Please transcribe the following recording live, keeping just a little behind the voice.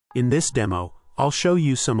In this demo, I'll show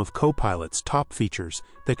you some of Copilot's top features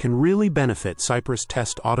that can really benefit Cypress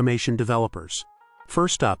test automation developers.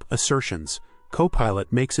 First up, assertions.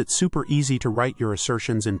 Copilot makes it super easy to write your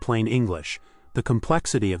assertions in plain English. The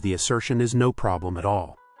complexity of the assertion is no problem at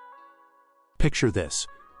all. Picture this.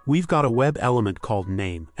 We've got a web element called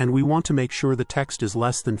name, and we want to make sure the text is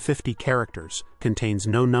less than 50 characters, contains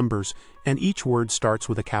no numbers, and each word starts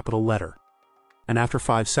with a capital letter. And after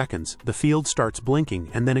 5 seconds, the field starts blinking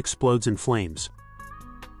and then explodes in flames.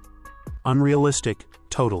 Unrealistic,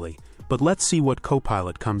 totally, but let's see what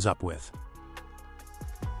Copilot comes up with.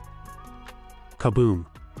 Kaboom!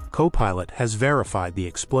 Copilot has verified the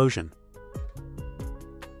explosion.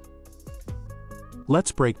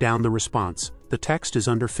 Let's break down the response. The text is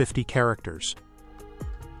under 50 characters.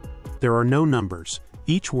 There are no numbers.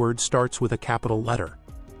 Each word starts with a capital letter.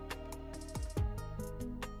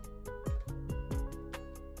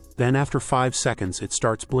 Then after 5 seconds it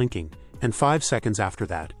starts blinking, and 5 seconds after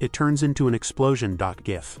that it turns into an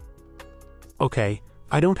explosion.gif. Okay,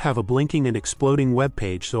 I don't have a blinking and exploding web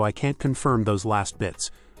page, so I can't confirm those last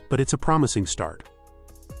bits, but it's a promising start.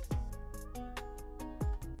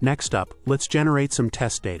 Next up, let's generate some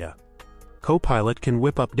test data. Copilot can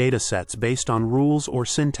whip up data sets based on rules or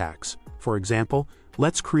syntax. For example,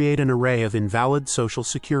 let's create an array of invalid social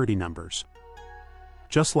security numbers.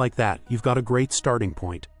 Just like that, you've got a great starting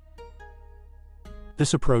point.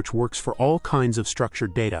 This approach works for all kinds of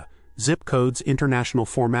structured data: zip codes, international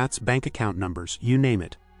formats, bank account numbers, you name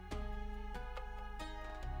it.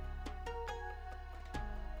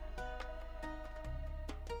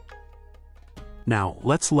 Now,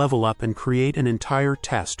 let's level up and create an entire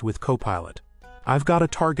test with Copilot. I've got a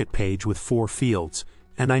target page with 4 fields,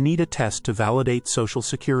 and I need a test to validate social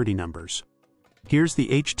security numbers. Here's the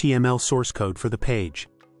HTML source code for the page.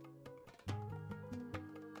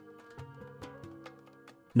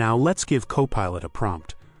 Now let's give Copilot a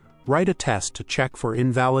prompt. Write a test to check for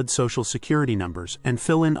invalid social security numbers and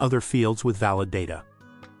fill in other fields with valid data.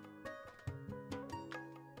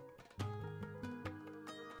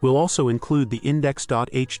 We'll also include the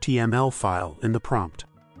index.html file in the prompt.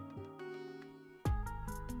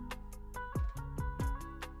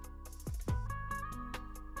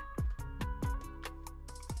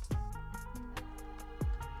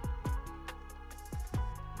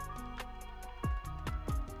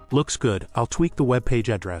 Looks good. I'll tweak the web page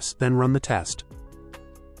address, then run the test.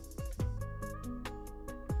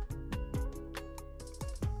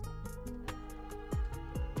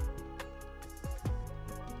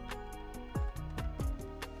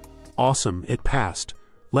 Awesome, it passed.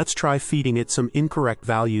 Let's try feeding it some incorrect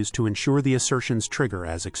values to ensure the assertions trigger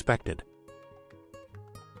as expected.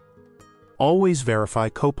 Always verify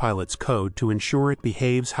Copilot's code to ensure it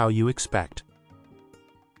behaves how you expect.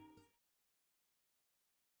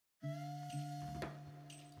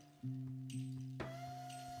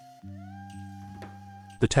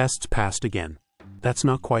 The tests passed again. That's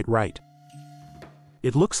not quite right.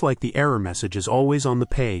 It looks like the error message is always on the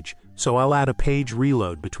page, so I'll add a page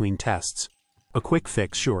reload between tests. A quick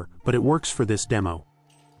fix, sure, but it works for this demo.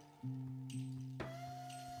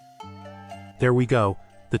 There we go.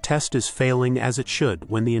 The test is failing as it should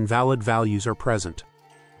when the invalid values are present.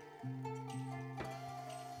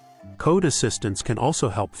 Code assistants can also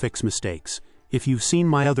help fix mistakes. If you've seen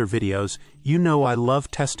my other videos, you know I love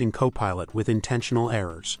testing Copilot with intentional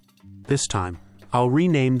errors. This time, I'll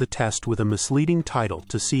rename the test with a misleading title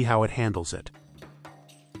to see how it handles it.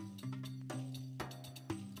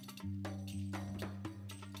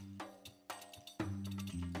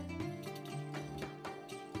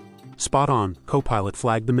 Spot on, Copilot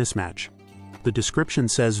flagged the mismatch. The description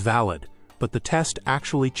says valid, but the test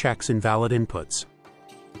actually checks invalid inputs.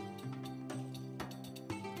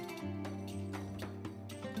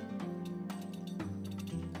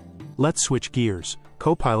 Let's switch gears.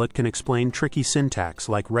 Copilot can explain tricky syntax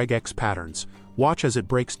like regex patterns. Watch as it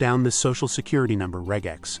breaks down this social security number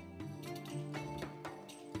regex.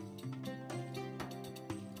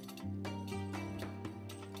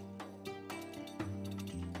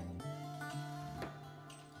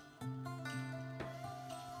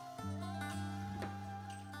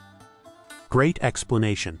 Great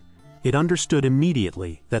explanation. It understood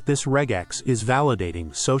immediately that this regex is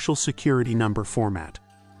validating social security number format.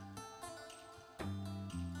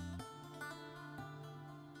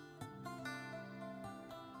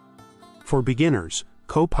 For beginners,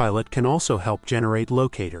 Copilot can also help generate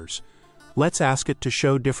locators. Let's ask it to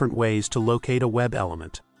show different ways to locate a web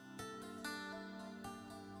element.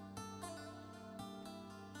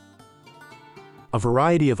 A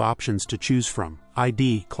variety of options to choose from: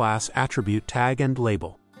 ID, class, attribute, tag, and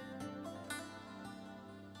label.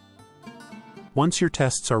 Once your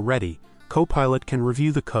tests are ready, Copilot can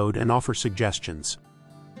review the code and offer suggestions.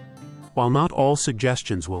 While not all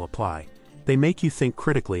suggestions will apply, they make you think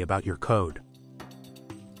critically about your code.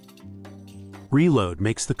 Reload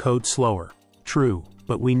makes the code slower. True,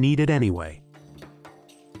 but we need it anyway.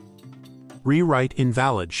 Rewrite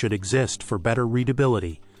invalid should exist for better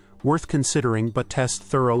readability, worth considering but test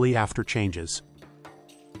thoroughly after changes.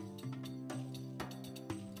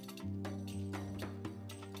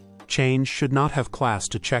 Change should not have class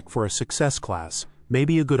to check for a success class, may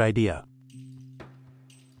be a good idea.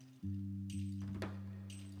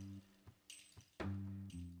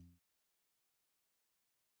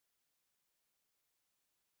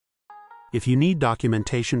 If you need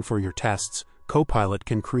documentation for your tests, Copilot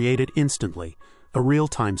can create it instantly, a real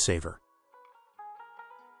time saver.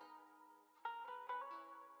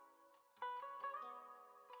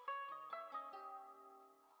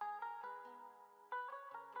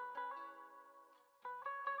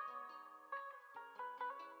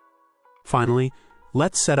 Finally,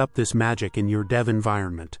 let's set up this magic in your dev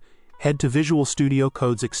environment. Head to Visual Studio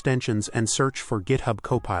Code's extensions and search for GitHub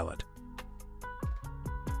Copilot.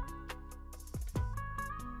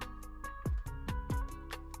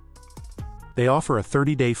 They offer a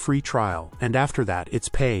 30-day free trial, and after that it's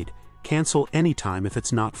paid. Cancel anytime if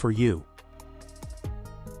it's not for you.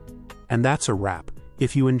 And that's a wrap.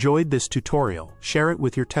 If you enjoyed this tutorial, share it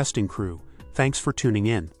with your testing crew. Thanks for tuning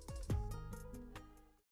in.